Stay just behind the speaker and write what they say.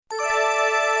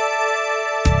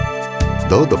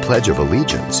Though the Pledge of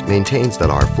Allegiance maintains that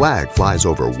our flag flies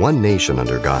over one nation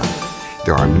under God,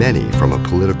 there are many from a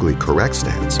politically correct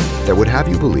stance that would have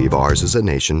you believe ours is a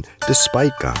nation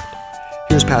despite God.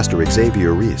 Here's Pastor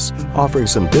Xavier Reese offering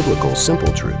some biblical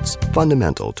simple truths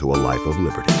fundamental to a life of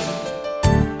liberty.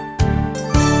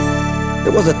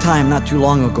 There was a time not too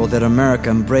long ago that America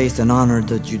embraced and honored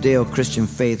the Judeo-Christian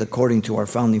faith according to our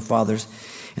founding fathers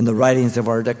in the writings of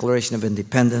our Declaration of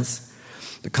Independence,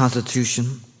 the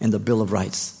Constitution, and the Bill of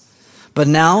Rights. But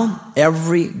now,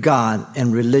 every God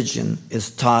and religion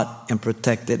is taught and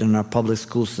protected in our public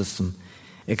school system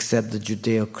except the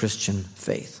Judeo-Christian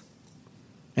faith.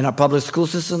 In our public school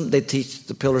system, they teach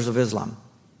the pillars of Islam,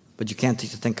 but you can't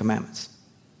teach the Ten Commandments.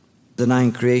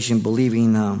 Denying creation,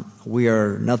 believing we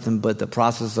are nothing but the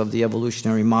process of the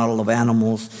evolutionary model of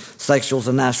animals. Sexual is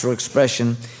a natural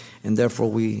expression, and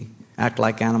therefore we act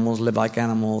like animals, live like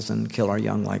animals, and kill our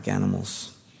young like animals.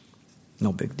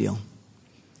 No big deal.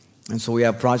 And so we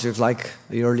have projects like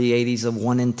the early 80s of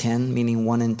 1 in 10, meaning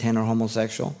 1 in 10 are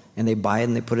homosexual, and they buy it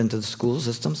and they put it into the school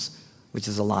systems, which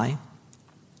is a lie.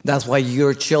 That's why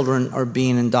your children are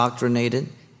being indoctrinated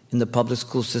in the public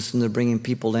school system. They're bringing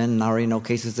people in, and I already know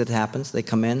cases that happens. They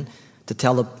come in to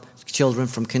tell the children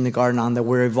from kindergarten on that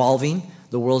we're evolving,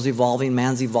 the world's evolving,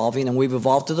 man's evolving, and we've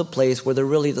evolved to the place where there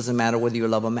really doesn't matter whether you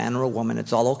love a man or a woman,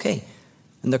 it's all okay.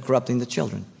 And they're corrupting the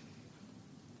children.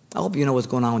 I hope you know what's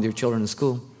going on with your children in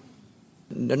school.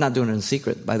 They're not doing it in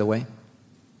secret, by the way.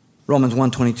 Romans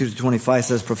 1:22-25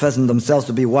 says, professing themselves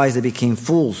to be wise, they became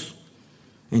fools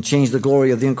and changed the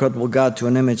glory of the incorruptible God to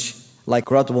an image like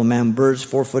corruptible man, birds,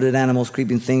 four-footed animals,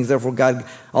 creeping things. Therefore God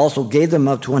also gave them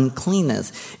up to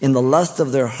uncleanness in the lust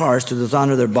of their hearts to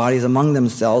dishonor their bodies among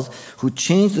themselves, who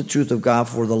changed the truth of God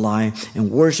for the lie and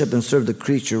worship and serve the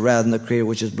creature rather than the Creator,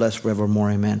 which is blessed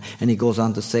forevermore. Amen. And he goes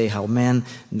on to say how men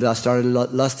started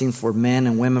lusting for men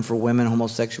and women for women,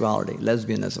 homosexuality,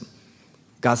 lesbianism.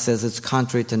 God says it's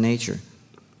contrary to nature.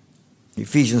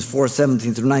 Ephesians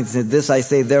 4:17-19 says, this I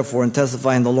say therefore and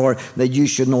testify in the Lord, that you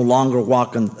should no longer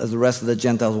walk as the rest of the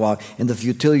Gentiles walk, in the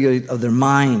futility of their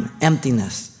mind,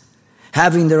 emptiness,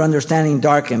 having their understanding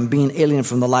darkened, being alien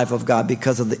from the life of God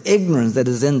because of the ignorance that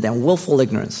is in them, willful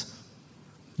ignorance,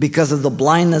 because of the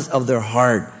blindness of their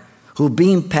heart, who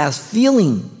being past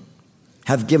feeling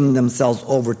have given themselves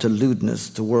over to lewdness,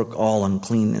 to work all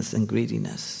uncleanness and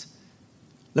greediness.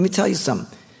 Let me tell you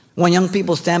something. When young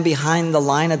people stand behind the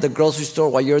line at the grocery store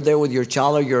while you're there with your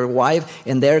child or your wife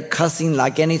and they're cussing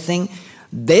like anything,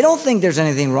 they don't think there's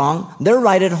anything wrong. They're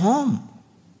right at home.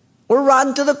 We're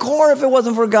rotten to the core if it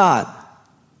wasn't for God.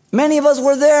 Many of us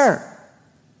were there.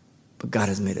 But God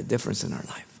has made a difference in our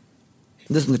life.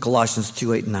 Listen to Colossians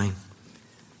 2:8-9.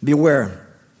 Beware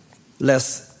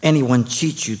lest anyone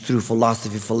cheat you through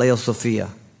philosophy, phileo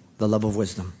sophia, the love of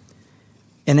wisdom,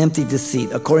 and empty deceit,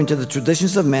 according to the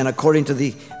traditions of men, according to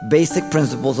the basic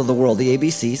principles of the world, the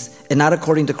ABCs, and not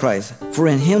according to Christ. For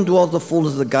in him dwells the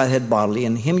fullness of the Godhead bodily,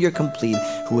 and in him you're complete,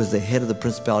 who is the head of the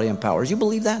principality and powers. You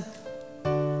believe that?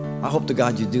 I hope to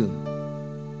God you do.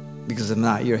 Because if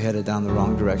not, you're headed down the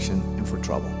wrong direction and for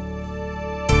trouble.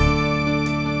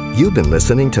 You've been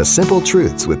listening to Simple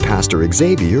Truths with Pastor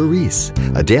Xavier Reese,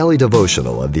 a daily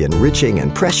devotional of the enriching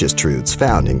and precious truths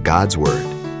found in God's Word.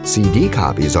 CD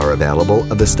copies are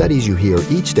available of the studies you hear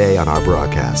each day on our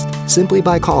broadcast simply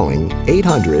by calling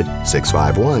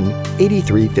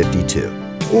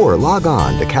 800-651-8352 or log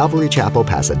on to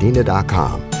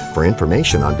CalvaryChapelPasadena.com for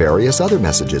information on various other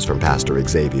messages from Pastor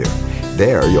Xavier.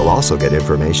 There you'll also get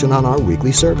information on our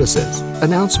weekly services,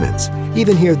 announcements,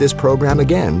 even hear this program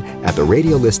again at the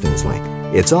radio listings link.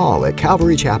 It's all at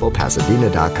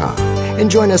CalvaryChapelPasadena.com. And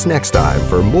join us next time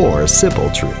for more Simple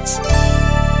Truths.